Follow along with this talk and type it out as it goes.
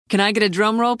Can I get a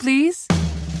drum roll, please?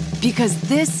 Because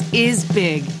this is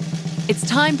big. It's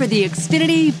time for the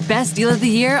Xfinity Best Deal of the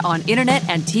Year on Internet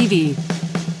and TV.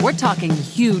 We're talking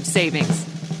huge savings.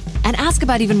 And ask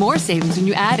about even more savings when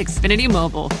you add Xfinity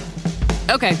Mobile.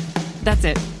 Okay, that's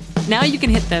it. Now you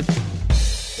can hit the...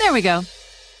 There we go.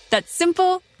 That's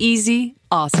simple, easy,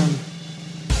 awesome.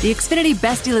 The Xfinity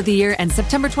Best Deal of the Year ends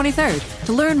September 23rd.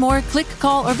 To learn more, click,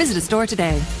 call, or visit a store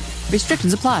today.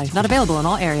 Restrictions apply. Not available in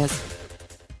all areas.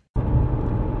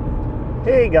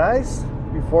 Hey guys,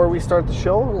 before we start the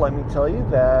show, let me tell you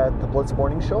that the Blitz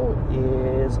Morning Show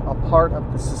is a part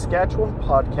of the Saskatchewan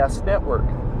Podcast Network.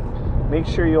 Make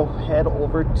sure you'll head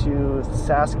over to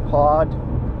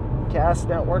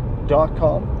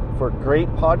saskpodcastnetwork.com for great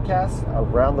podcasts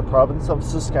around the province of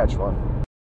Saskatchewan.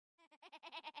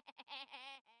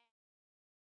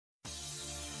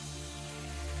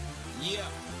 Yeah,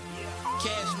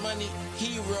 cash money,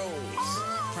 heroes,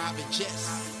 private jets,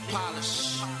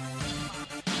 polish.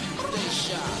 They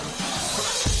shot. I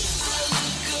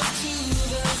look up to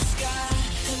the sky,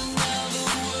 and now the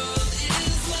world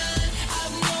is mine.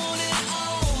 I've known it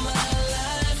all my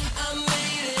life. I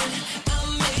made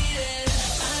it.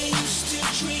 I used to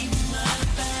dream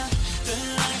about the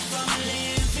life I'm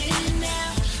living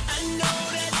now. I know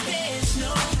that there's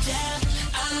no doubt.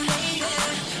 I made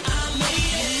it.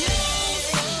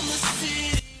 From the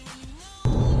city.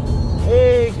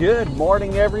 Hey, good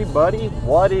morning everybody.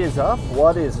 What is up?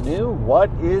 What is new? What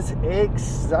is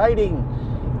exciting?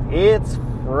 It's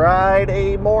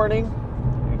Friday morning.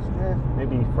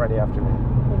 Maybe Friday afternoon.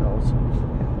 Who knows?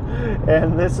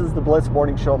 And this is the Blitz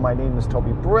Morning Show. My name is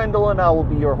Toby Brindle, and I will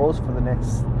be your host for the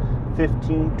next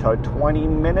 15 to 20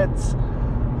 minutes.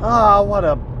 What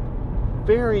a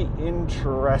very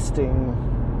interesting,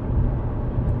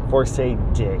 for say,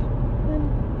 day.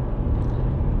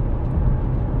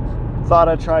 Thought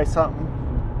I'd try something,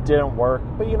 didn't work,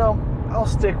 but I'll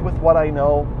stick with what I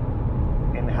know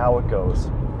and how it goes.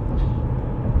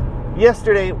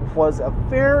 Yesterday was a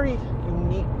very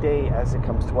unique day as it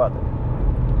comes to weather.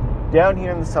 Down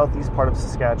here in the southeast part of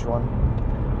Saskatchewan,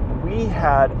 we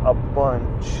had a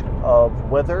bunch of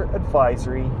weather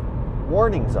advisory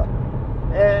warnings up.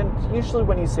 And usually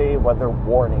when you say weather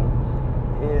warning,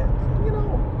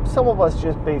 some of us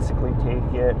just basically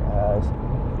take it as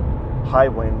high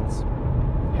winds,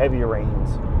 heavy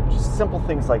rains, just simple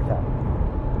things like that.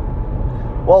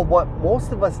 Well, what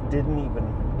most of us didn't even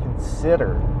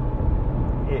consider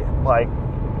by,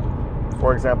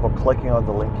 for example, clicking on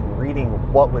the link and reading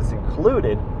what was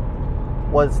included,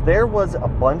 was there was a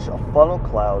bunch of funnel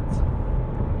clouds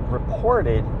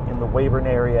reported in the Weyburn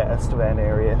area, Estevan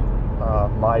area,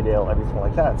 Mydale, everything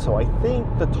like that. So I think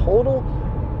the total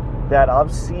that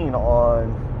I've seen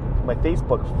on my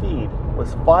Facebook feed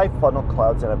was 5 funnel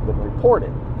clouds that have been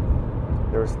reported.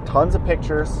 There's tons of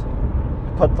pictures,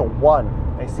 but the one,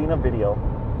 I seen a video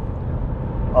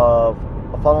of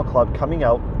a funnel cloud coming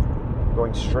out,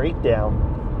 going straight down.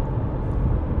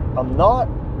 I'm not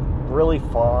really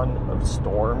fond of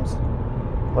storms,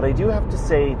 but I do have to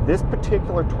say this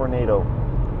particular tornado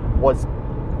was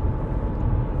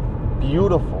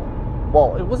beautiful.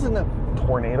 Well, it wasn't a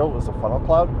tornado, it was a funnel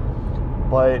cloud,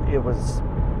 but it was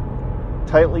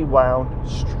tightly wound,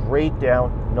 straight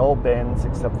down, no bends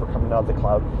except for coming out of the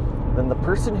cloud. Then the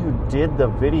person who did the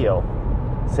video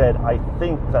said, I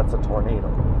think that's a tornado.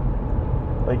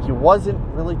 Like, he wasn't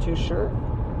really too sure.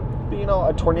 But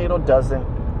a tornado doesn't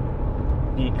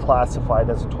be classified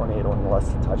as a tornado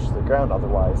unless it touches the ground.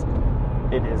 Otherwise,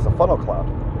 it is a funnel cloud.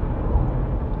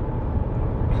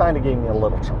 Kind of gave me a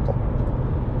little chuckle.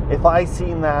 If I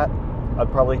seen that,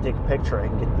 I'd probably take a picture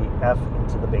and get the F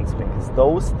into the basement, because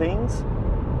those things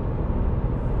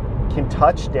can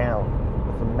touch down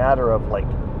with a matter of like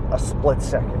a split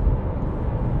second.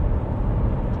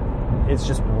 It's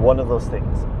just one of those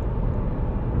things.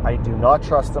 I do not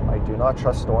trust them. I do not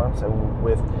trust storms. And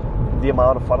with the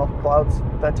amount of funnel clouds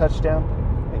that touch down,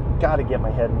 I got to get my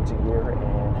head into gear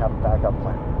and have a backup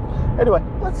plan. Anyway,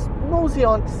 let's mosey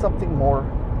on to something more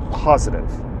positive.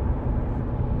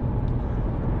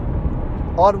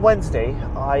 On Wednesday,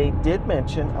 I did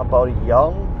mention about a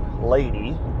young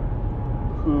lady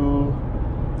who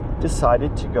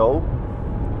decided to go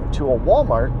to a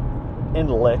Walmart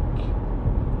and lick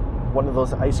one of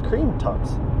those ice cream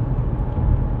tubs.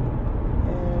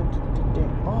 And,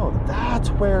 oh, that's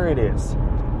where it is.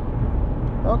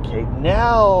 Okay,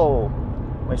 now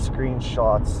my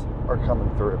screenshots are coming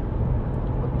through.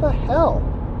 What the hell?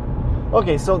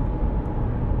 Okay, so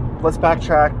let's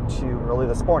backtrack to early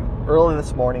this morning. Early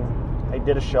this morning, I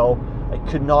did a show. I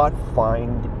could not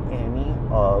find any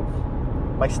of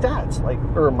my stats,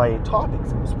 or my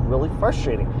topics. It was really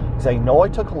frustrating because I know I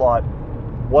took a lot,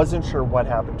 wasn't sure what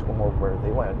happened to them or where they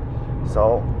went,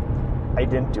 so I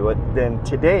didn't do it. Then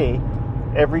today,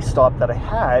 every stop that I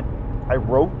had, I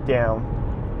wrote down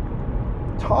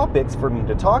topics for me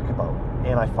to talk about,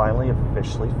 and I finally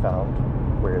officially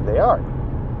found where they are.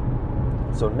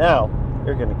 So now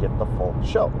you're going to get the full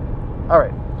show. All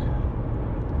right.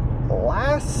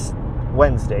 Last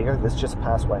Wednesday, or this just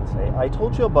past Wednesday, I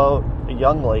told you about a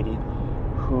young lady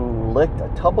who licked a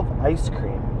tub of ice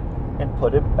cream and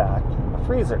put it back in the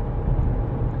freezer.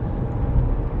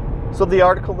 So the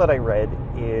article that I read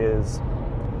is,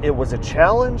 it was a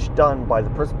challenge done by the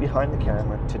person behind the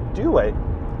camera to do it.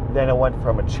 Then it went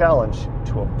from a challenge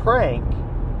to a prank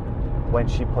when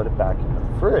she put it back into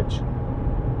the fridge.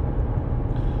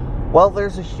 Well,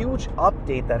 there's a huge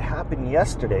update that happened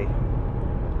yesterday,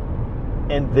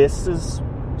 and this is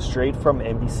straight from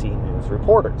NBC News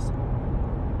reporters.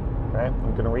 Right?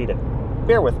 I'm going to read it.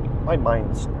 Bear with me. My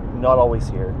mind's not always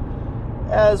here,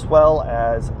 as well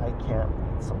as I can't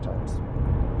read sometimes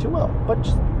too well, but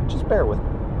just bear with me.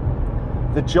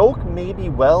 The joke may be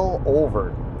well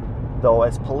over, though,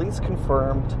 as police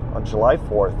confirmed on July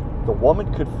 4th, the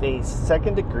woman could face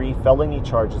second-degree felony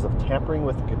charges of tampering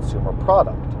with a consumer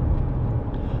product.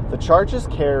 The charges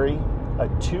carry a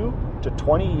 2 to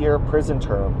 20-year prison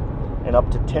term and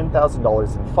up to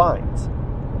 $10,000 in fines,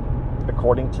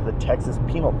 according to the Texas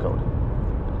Penal Code.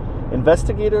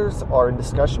 Investigators are in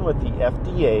discussion with the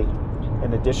FDA,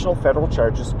 and additional federal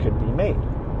charges could be made.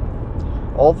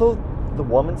 Although the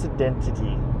woman's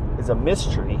identity is a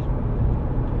mystery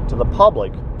to the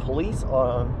public, police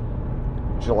on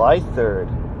July 3rd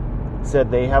said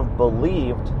they have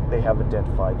believed they have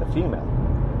identified the female.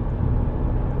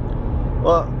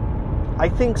 Well, I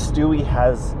think Stewie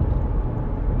has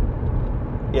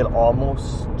it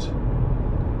almost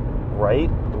right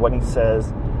when he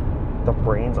says the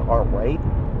brains aren't right.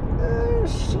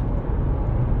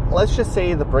 Let's just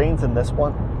say the brains in this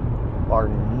one are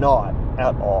not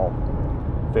at all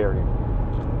very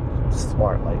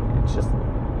smart. Like, it's just,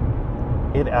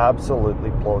 it absolutely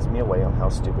blows me away on how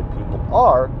stupid people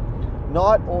are,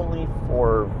 not only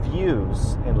for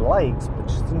views and likes, but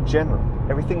just in general.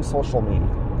 Everything's social media.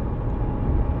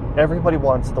 Everybody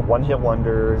wants the one-hit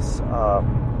wonders,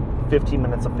 15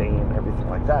 minutes of fame, everything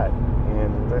like that.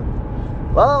 And,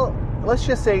 well, let's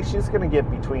just say she's going to get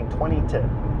between 2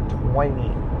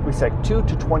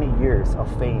 to 20 years of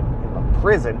fame in the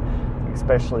prison,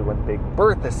 especially when Big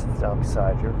Bertha sits down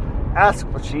beside her, asks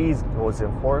what she goes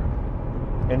in for,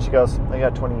 and she goes, I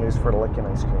got 20 years for licking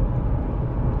ice cream.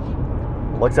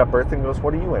 Looks at Bertha and goes,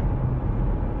 what are you in?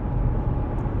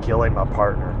 Killing my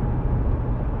partner.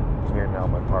 You're now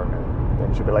my partner.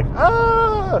 Then she'll be like,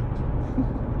 ah!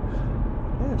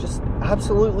 Yeah, just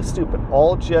absolutely stupid.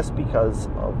 All just because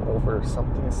of over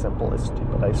something as simple as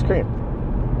stupid ice cream.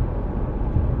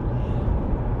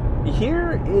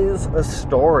 Here is a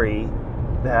story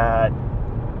that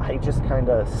I just kind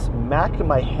of smacked in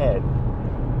my head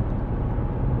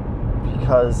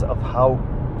because of how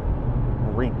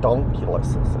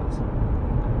redonkulous this is.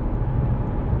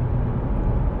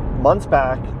 Months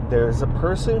back, there's a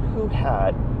person who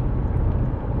had,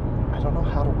 I don't know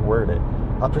how to word it,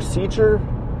 a procedure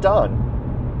done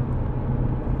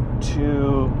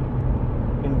to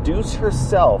induce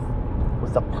herself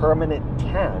with a permanent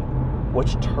tan,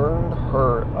 which turned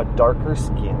her a darker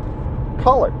skin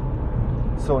color.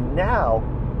 So now,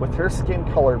 with her skin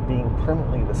color being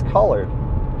permanently discolored,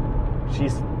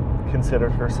 she's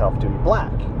considered herself to be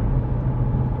black.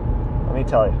 Let me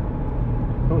tell you.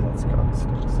 Ooh, that's kind of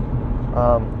stinks.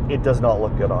 It does not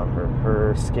look good on her.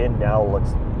 Her skin now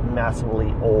looks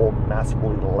massively old,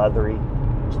 massively leathery.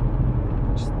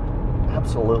 Just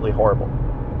absolutely horrible.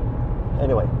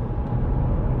 Anyway.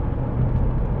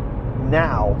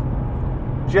 Now,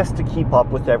 just to keep up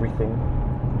with everything,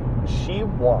 she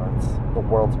wants the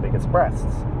world's biggest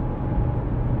breasts.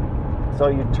 So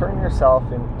you turn yourself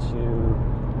into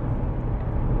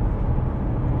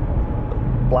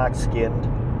black-skinned,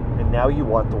 and now you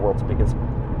want the world's biggest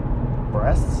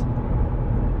breasts?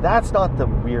 That's not the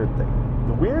weird thing.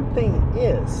 The weird thing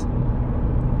is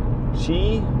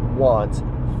she wants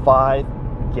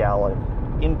 5-gallon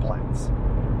implants.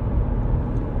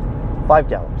 5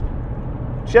 gallons.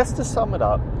 Just to sum it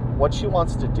up, what she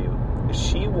wants to do is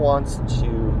she wants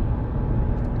to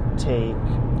take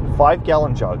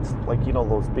 5-gallon jugs, like, you know,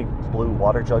 those big blue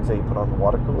water jugs that you put on the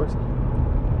water coolers,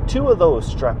 2 of those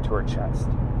strapped to her chest.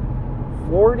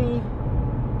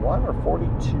 41 or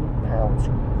 42 pounds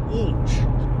each.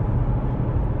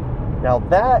 Now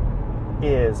that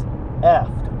is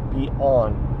effed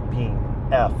beyond being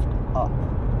effed up.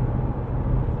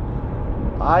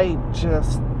 I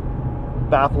just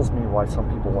baffles me why some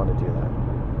people want to do that.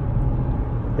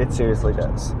 It seriously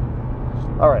does.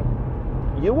 All right.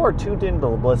 You are tuned into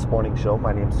the Bliss Morning Show.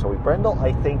 My name is Toby Brendel.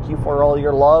 I thank you for all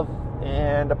your love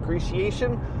and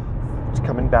appreciation. Just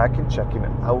coming back and checking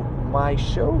out my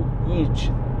show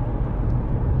each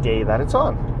day that it's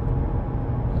on.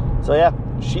 So yeah,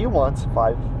 she wants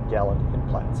 5-gallon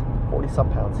implants, 40-some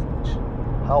pounds each.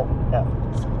 How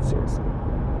effed is it? Seriously.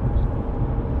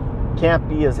 Can't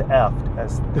be as effed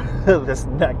as this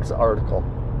next article.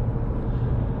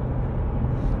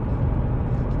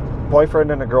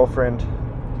 Boyfriend and a girlfriend,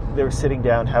 they were sitting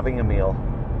down having a meal,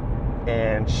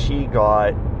 and she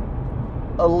got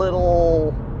a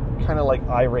little kind of like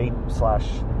irate /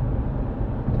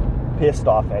 pissed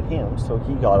off at him, so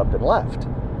he got up and left.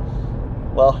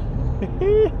 Well,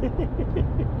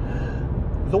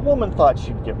 the woman thought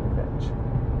she'd get revenge.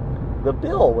 The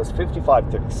bill was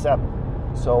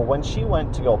 $55.37, so when she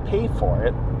went to go pay for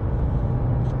it,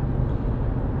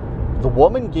 the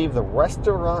woman gave the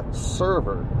restaurant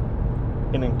server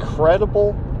an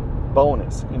incredible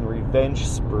bonus in revenge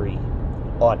spree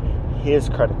on his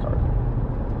credit card.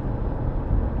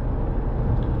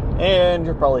 And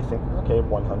you're probably thinking, okay,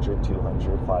 100,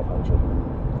 200, 500.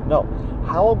 No.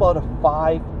 How about a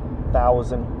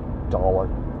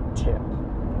 $5,000 tip?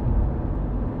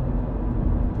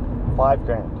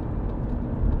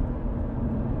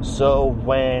 $5,000. So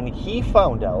when he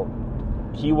found out,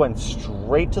 he went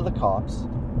straight to the cops.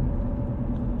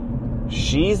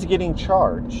 She's getting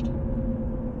charged.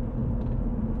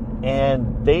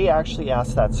 And they actually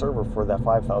asked that server for that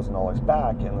 $5,000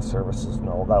 back, and the server says,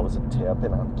 no, that was a tip,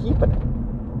 and I'm keeping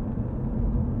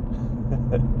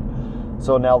it.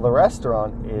 So now the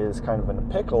restaurant is kind of in a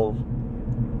pickle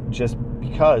just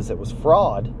because it was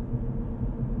fraud.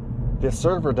 This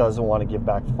server doesn't want to give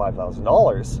back the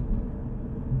 $5,000.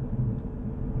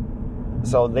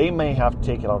 So they may have to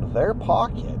take it out of their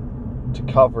pocket to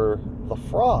cover the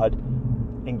fraud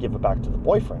and give it back to the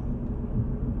boyfriend.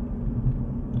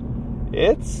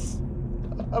 It's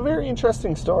a very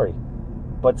interesting story.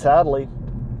 But sadly,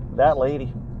 that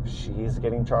lady, she's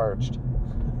getting charged.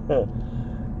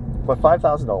 But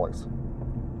 $5,000.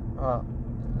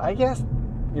 I guess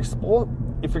you're supposed,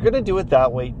 if you're going to do it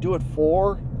that way, do it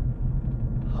for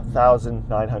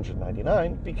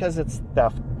 $1,999 because it's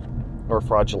theft or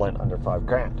fraudulent under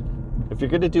 $5,000. If you're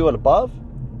going to do it above,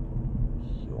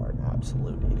 you are an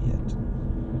absolute idiot.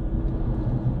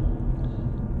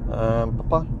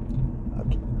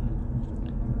 Okay.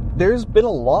 There's been a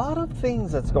lot of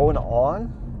things that's going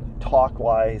on,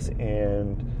 talk-wise,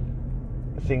 and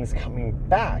things coming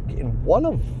back. And one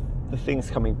of the things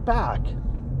coming back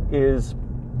is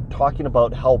talking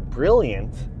about how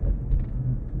brilliant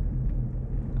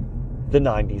the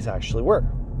 90s actually were.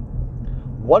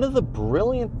 One of the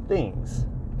brilliant things...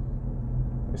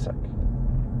 Wait a sec.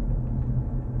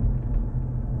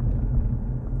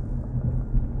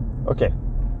 Okay.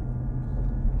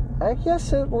 I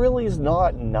guess it really is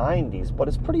not 90s, but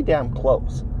it's pretty damn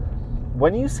close.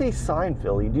 When you say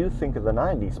Seinfeld, you do think of the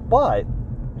 90s, but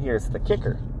here's the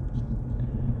kicker.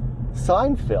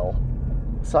 Seinfeld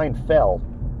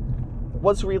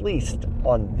was released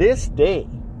on this day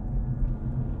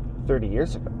 30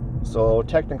 years ago. So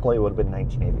technically it would have been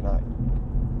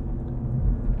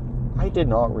 1989. I did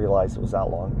not realize it was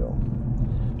that long ago.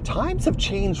 Times have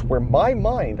changed where my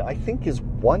mind, I think, is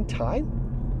one time.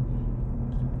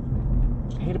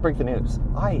 I hate to break the news.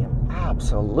 I am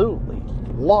absolutely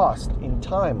lost in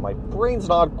time. My brain's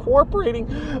not incorporating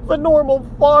the normal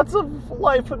thoughts of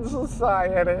life and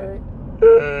society.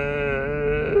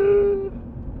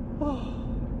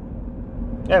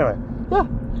 Anyway, yeah.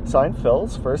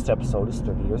 Seinfeld's first episode is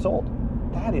 30 years old.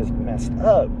 That is messed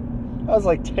up. I was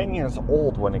like 10 years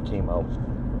old when it came out.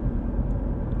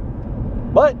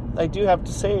 But I do have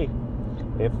to say,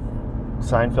 if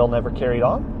Seinfeld never carried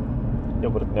on,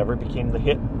 it would have never became the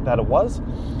hit that it was.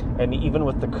 And even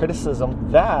with the criticism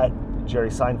that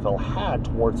Jerry Seinfeld had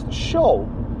towards the show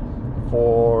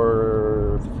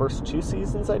for the first 2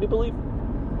 seasons, I do believe.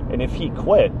 And if he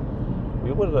quit,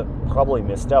 we would have probably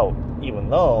missed out,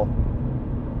 even though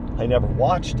I never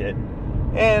watched it,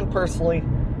 and personally,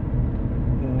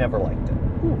 never liked it.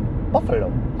 Ooh,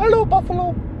 Buffalo. Hello,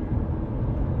 Buffalo.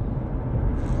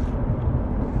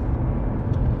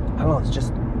 I don't know, it's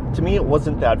just, to me, it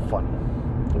wasn't that funny.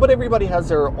 But everybody has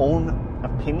their own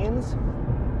opinions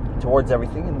towards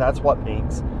everything, and that's what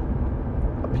makes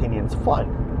opinions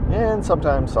fun. And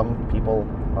sometimes some people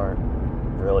aren't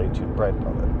really too bright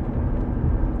about it.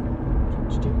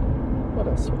 What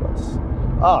else?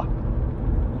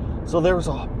 So there was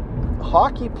a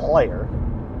hockey player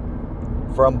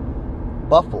from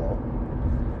Buffalo.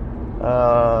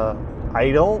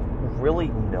 I don't really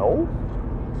know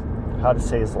how to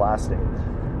say his last name,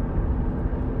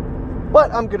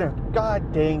 but I'm gonna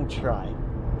god dang try.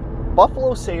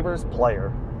 Buffalo Sabres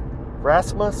player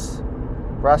Rasmus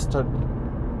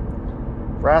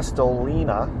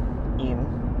Rastolina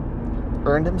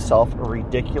earned himself a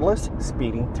ridiculous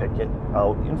speeding ticket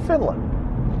out in Finland.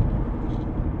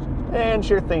 And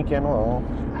you're thinking, well,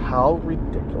 how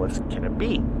ridiculous can it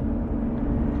be?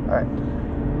 All right.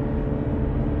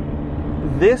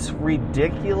 This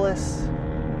ridiculous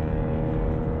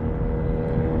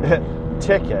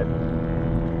ticket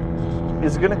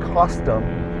is going to cost them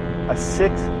a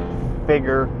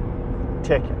 6-figure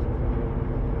ticket.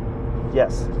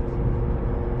 Yes.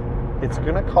 It's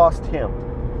going to cost him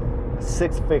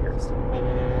 6 figures.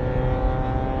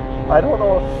 I don't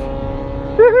know if...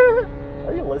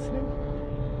 Are you listening?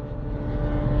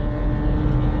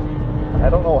 I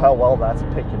don't know how well that's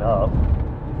picking up.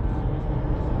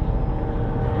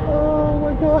 Oh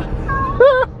my god.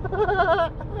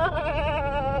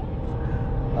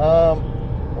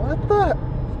 What the?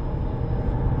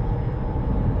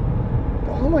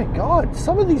 Oh my god.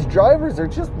 Some of these drivers are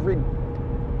just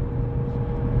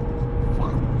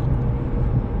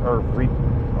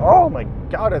oh my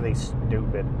god, are they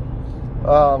stupid?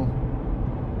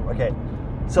 Okay.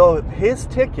 So his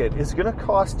ticket is going to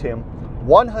cost him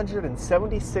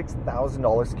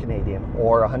 $176,000 Canadian,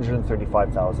 or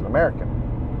 $135,000 American.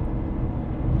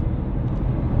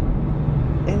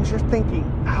 And you're thinking,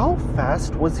 how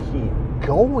fast was he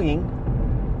going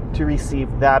to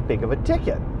receive that big of a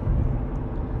ticket?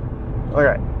 All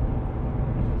right.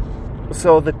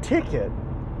 So the ticket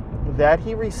that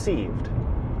he received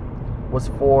was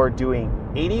for doing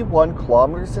 81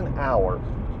 kilometers an hour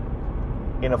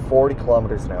in a 40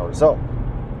 kilometers an hour zone.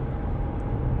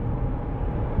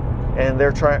 And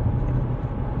they're trying,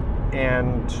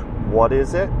 and what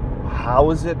is it?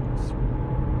 How is it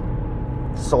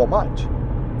so much?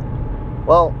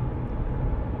 Well,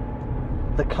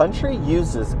 the country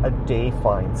uses a day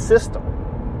fine system.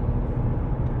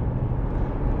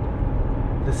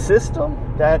 The system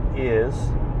that is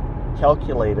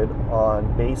calculated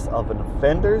on base of an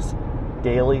offender's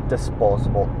daily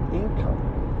disposable income.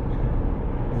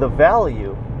 The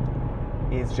value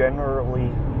is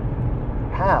generally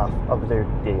half of their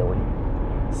daily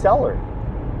salary.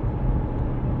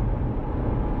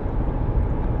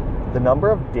 The number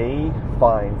of day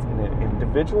fines in an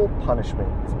individual punishment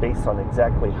is based on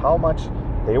exactly how much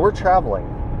they were traveling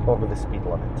over the speed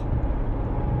limit.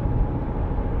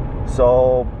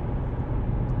 So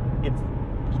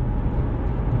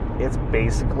it's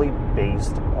basically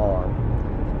based on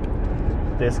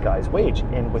this guy's wage.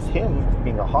 And with him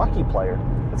being a hockey player,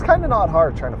 it's kind of not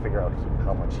hard trying to figure out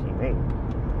how much he made.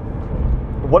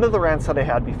 One of the rants that I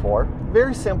had before,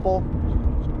 very simple.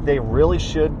 They really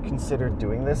should consider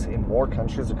doing this in more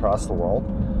countries across the world.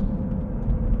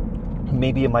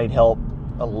 Maybe it might help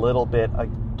a little bit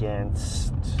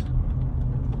against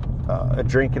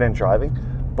drinking and driving.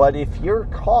 But if you're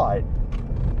caught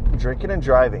drinking and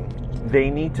driving, they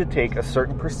need to take a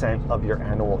certain percent of your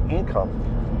annual income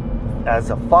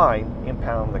as a fine,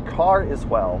 impound the car as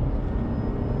well,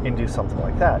 and do something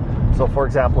like that. So for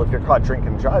example, if you're caught drinking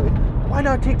and driving, why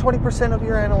not take 20% of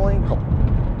your annual income?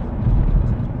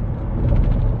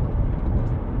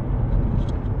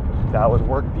 That would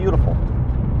work beautiful.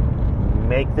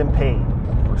 Make them pay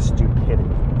for stupidity.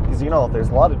 Because there's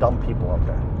a lot of dumb people out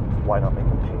there. Why not make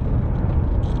them pay?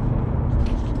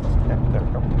 Yeah, there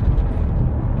we go.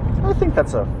 I think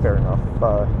that's a fair enough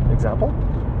example.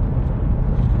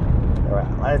 All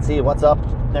right, let's see what's up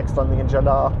next on the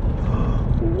agenda.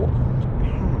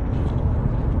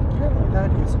 Apparently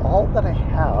that is all that I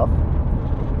have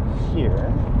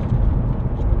here.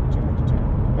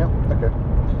 Yeah, okay.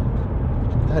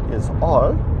 That is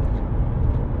all.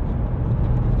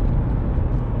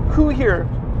 Who here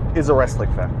is a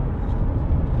wrestling fan?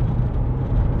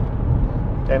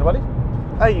 Anybody?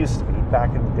 I used to be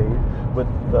back in the day with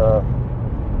the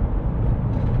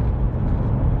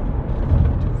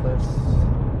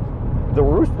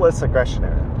Ruthless Aggression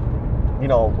era.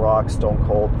 Rock, Stone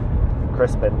Cold,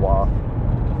 Chris Benoit.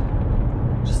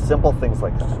 Just simple things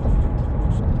like that.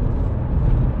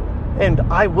 And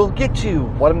I will get to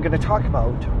what I'm going to talk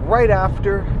about right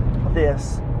after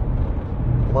this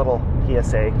little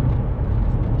PSA.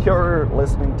 You're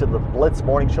listening to the Blitz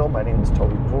Morning Show. My name is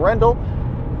Toby Brendel.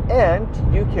 And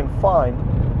you can find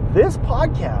this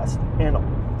podcast and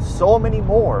so many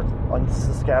more on the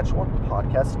Saskatchewan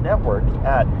Podcast Network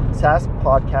at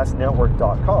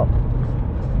saskpodcastnetwork.com.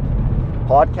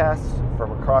 Podcasts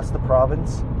from across the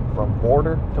province, from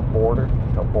border to border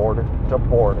to border to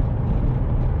border.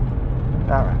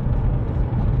 All right.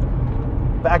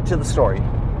 Back to the story.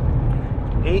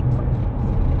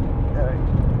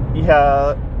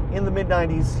 In the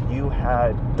mid-90s, you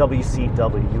had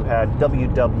WCW, you had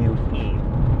WWE.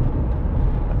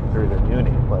 They're their new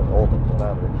name, but old and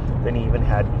whatever. Then you even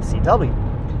had ECW.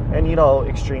 And,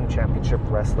 Extreme Championship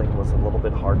Wrestling was a little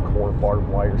bit hardcore, barbed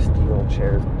wire, steel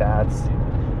chairs, bats,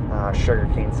 sugar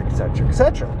canes, etc.,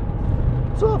 etc.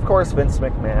 So, of course, Vince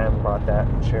McMahon brought that,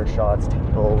 chair shots,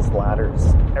 tables,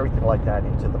 ladders, everything like that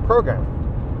into the program.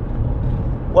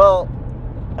 Well,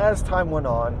 as time went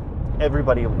on,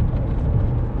 everybody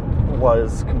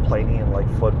was complaining in like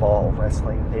football,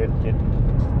 wrestling, they did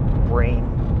brain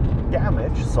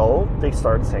damage, so they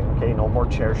started saying, okay, no more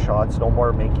chair shots, no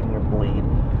more making you bleed.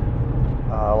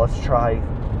 Let's try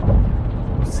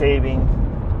saving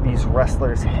these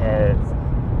wrestlers' heads,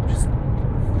 just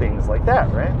things like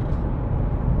that, right?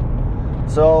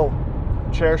 So,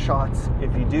 chair shots,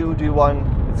 if you do one,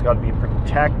 it's got to be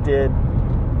protected,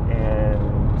 and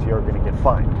you're going to get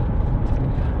fined.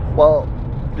 Well,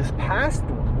 this past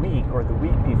week or the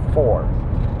week before,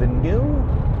 the new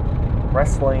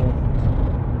wrestling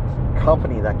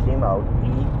company that came out,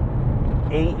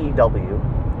 AEW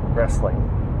Wrestling,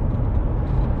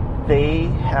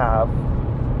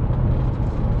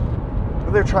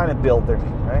 they're trying to build their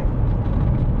name, right?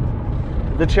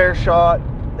 The chair shot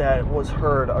that was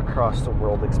heard across the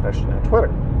world, especially on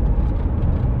Twitter.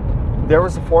 There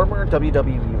was a former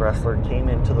WWE wrestler came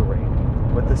into the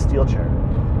ring with a steel chair.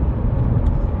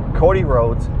 Cody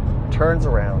Rhodes turns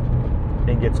around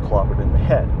and gets clobbered in the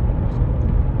head.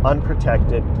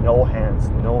 Unprotected, no hands,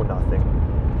 no nothing.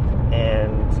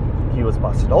 And he was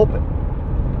busted open.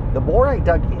 The more I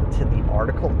dug into the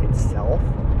article itself,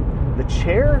 the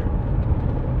chair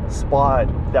spot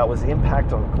that was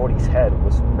impact on Cody's head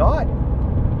was not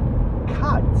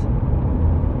cut,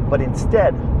 but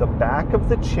instead the back of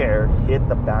the chair hit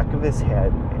the back of his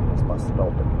head and he was busted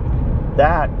open.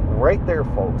 That right there,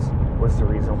 folks, was the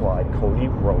reason why Cody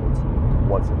Rhodes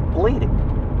wasn't bleeding.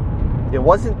 It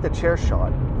wasn't the chair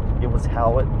shot, it was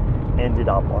how it ended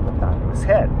up on the back of his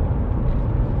head.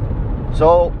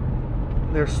 So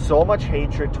there's so much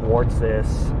hatred towards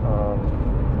this,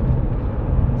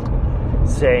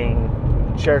 saying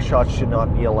chair shots should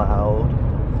not be allowed.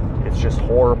 It's just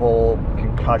horrible.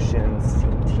 Concussions,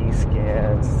 CT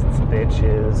scans,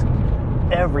 bitches,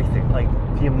 everything. Like,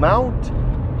 the amount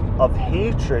of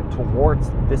hatred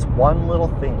towards this one little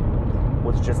thing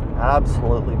was just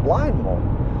absolutely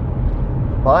mind-blowing.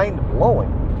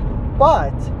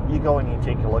 But you go and you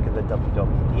take a look at the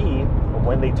WWE, and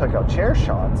when they took out chair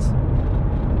shots,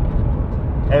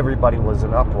 everybody was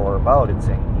in uproar about it,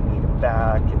 saying you need it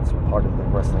back, it's part of the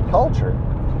wrestling culture.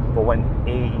 But when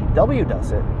AEW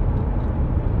does it,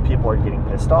 people are getting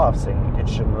pissed off, saying it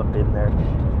shouldn't have been there.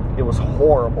 It was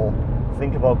horrible.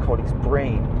 Think about Cody's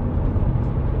brain.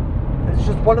 It's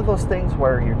just one of those things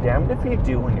where you're damned if you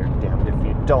do and you're damned if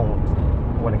you don't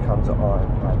when it comes on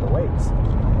either ways.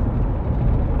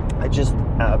 I just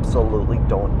absolutely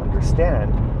don't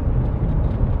understand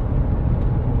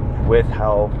with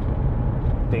how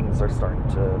things are starting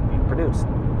to be produced.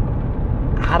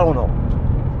 I don't know.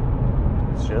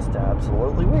 It's just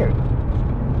absolutely weird.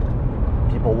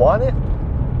 People want it,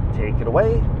 take it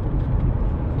away.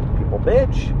 People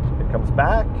bitch, it comes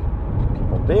back.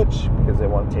 People bitch because they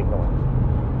want to take it away.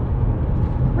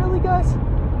 Really, guys?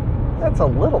 That's a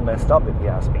little messed up if you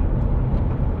ask me.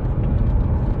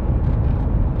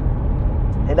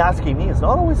 And asking me is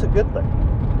not always a good thing.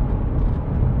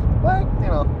 But,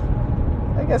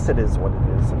 I guess it is what it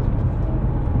is.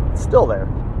 And it's still there.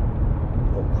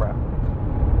 Oh, crap.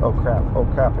 Oh, crap. Oh,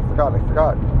 crap. I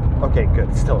forgot. Okay, good.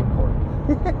 It's still recording.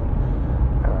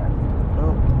 Alright.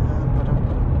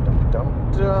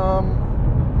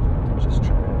 Just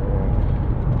trying.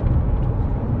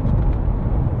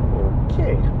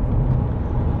 Okay.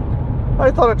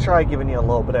 I thought I'd try giving you a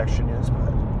little bit extra news,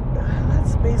 but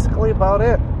that's basically about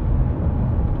it.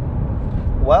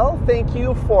 Well, thank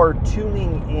you for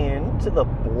tuning in to the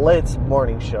Blitz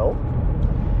Morning Show.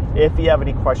 If you have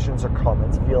any questions or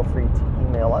comments, feel free to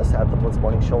email us at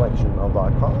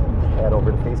theblitzmorningshow@gmail.com. Head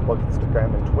over to Facebook,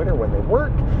 Instagram, and Twitter when they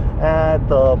work at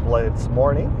The Blitz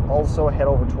Morning. Also, head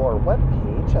over to our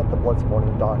webpage at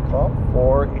theblitzmorning.com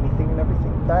for anything and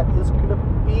everything that is going to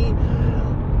be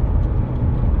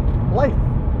life.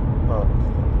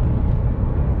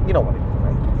 You know what I mean,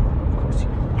 right? Of course you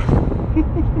do.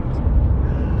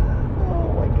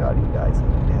 Oh my God, you guys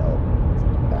need help.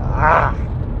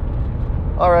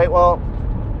 Alright, well,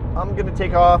 I'm going to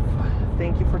take off.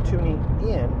 Thank you for tuning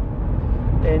in.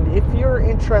 And if you're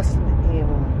interested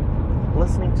in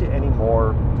listening to any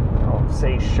more,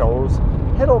 say shows,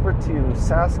 head over to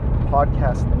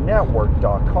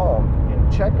saskpodcastnetwork.com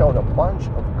and check out a bunch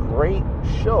of great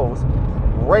shows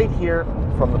right here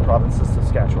from the province of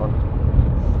Saskatchewan.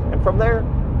 And from there,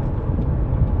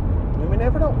 you may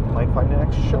never know, you might find the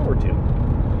next show or two.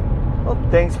 Well,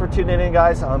 thanks for tuning in,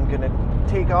 guys. I'm going to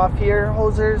take off here,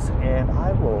 hosers, and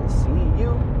I will see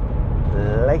you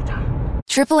later.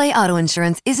 AAA Auto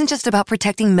Insurance isn't just about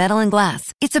protecting metal and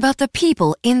glass. It's about the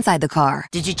people inside the car.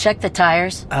 Did you check the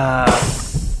tires?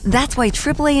 That's why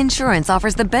AAA Insurance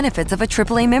offers the benefits of a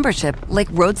AAA membership, like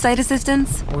roadside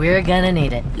assistance. We're gonna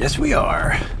need it. Yes, we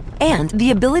are. And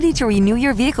the ability to renew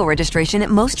your vehicle registration at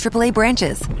most AAA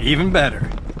branches. Even better.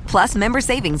 Plus member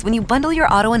savings when you bundle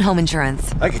your auto and home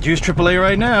insurance. I could use AAA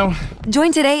right now.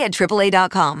 Join today at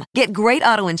AAA.com. Get great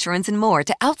auto insurance and more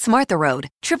to outsmart the road.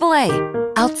 AAA.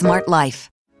 Outsmart life.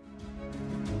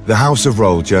 The House of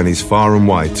Roll journeys far and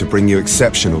wide to bring you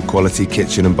exceptional quality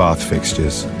kitchen and bath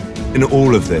fixtures. In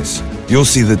all of this, you'll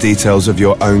see the details of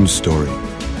your own story.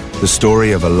 The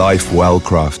story of a life well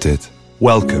crafted.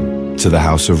 Welcome to the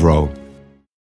House of Roll.